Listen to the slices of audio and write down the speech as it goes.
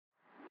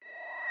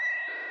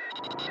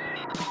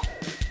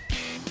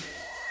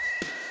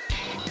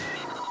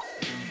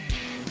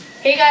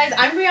Hey guys,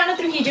 I'm Briana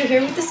Trujillo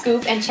here with The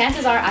Scoop, and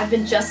chances are I've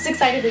been just as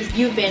excited as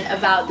you've been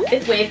about The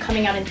Fifth Wave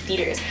coming out in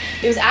theaters.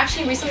 It was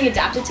actually recently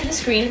adapted to the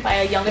screen by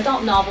a young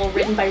adult novel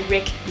written by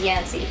Rick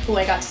Yancey, who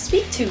I got to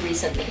speak to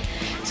recently.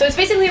 So it's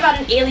basically about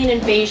an alien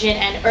invasion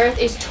and Earth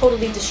is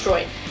totally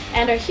destroyed.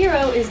 And our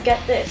hero is,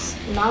 get this,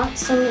 not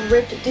some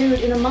ripped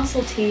dude in a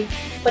muscle tee,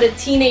 but a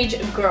teenage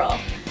girl.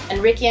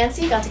 And Rick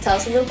Yancey got to tell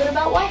us a little bit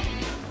about why.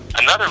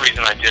 Another reason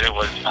I did it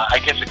was, I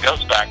guess it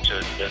goes back to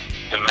the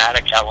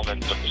thematic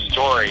elements of the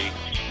story,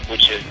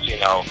 which is,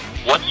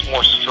 what's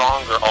more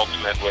stronger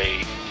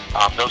ultimately,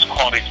 those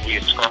qualities we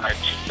ascribe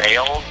to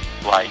males,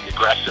 like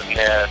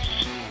aggressiveness,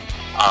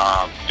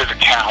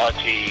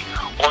 physicality,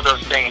 or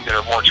those things that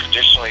are more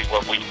traditionally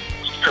what we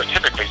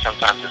stereotypically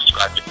sometimes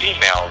ascribe to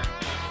females,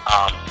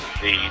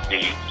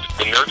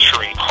 the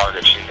nurturing part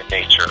of human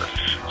nature,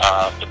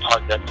 the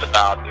part that's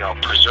about,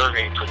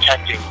 preserving,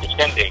 protecting,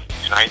 defending.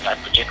 And I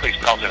particularly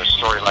felt in a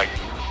story like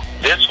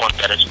this one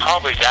that it's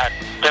probably that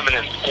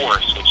feminine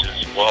force which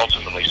will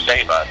ultimately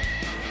save us.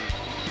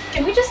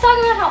 Can we just talk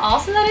about how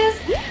awesome that is?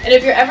 And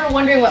if you're ever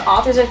wondering what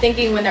authors are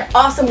thinking when their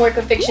awesome work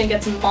of fiction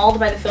gets mauled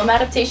by the film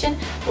adaptation,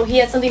 well, he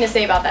had something to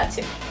say about that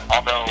too.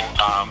 Although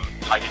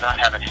I do not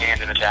have a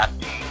hand in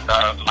adapting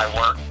my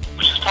work,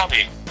 which is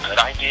probably a good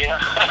idea,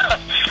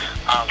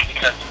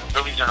 because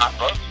movies are not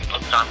books, and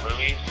books aren't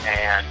movies,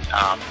 and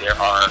there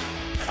are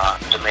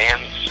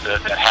demands that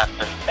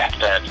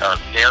are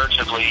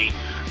narratively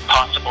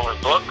possible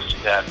in books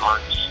that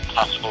aren't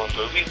possible in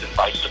movies, and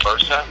vice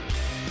versa.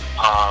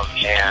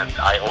 And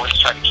I always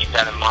try to keep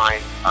that in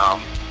mind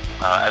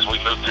as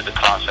we move through the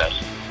process.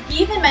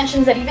 He even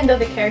mentions that even though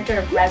the character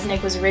of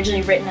Resnick was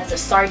originally written as a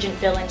sergeant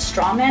villain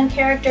strawman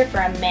character for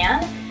a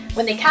man,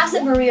 when they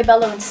casted Maria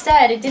Bello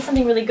instead, it did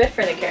something really good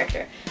for the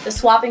character. The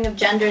swapping of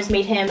genders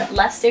made him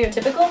less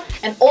stereotypical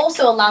and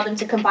also allowed them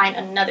to combine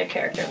another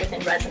character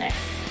within Resnick.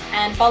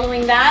 And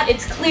following that,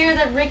 it's clear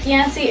that Rick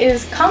Yancey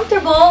is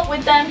comfortable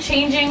with them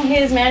changing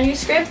his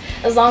manuscript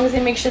as long as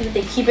they make sure that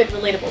they keep it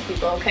relatable,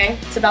 people, okay?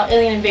 It's about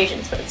alien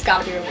invasions, but it's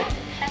gotta be relatable.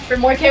 And for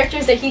more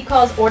characters that he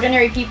calls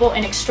ordinary people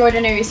in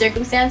extraordinary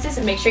circumstances,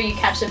 make sure you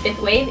catch The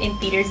Fifth Wave in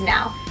theaters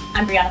now.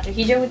 I'm Briana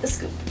Trujillo with The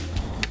Scoop.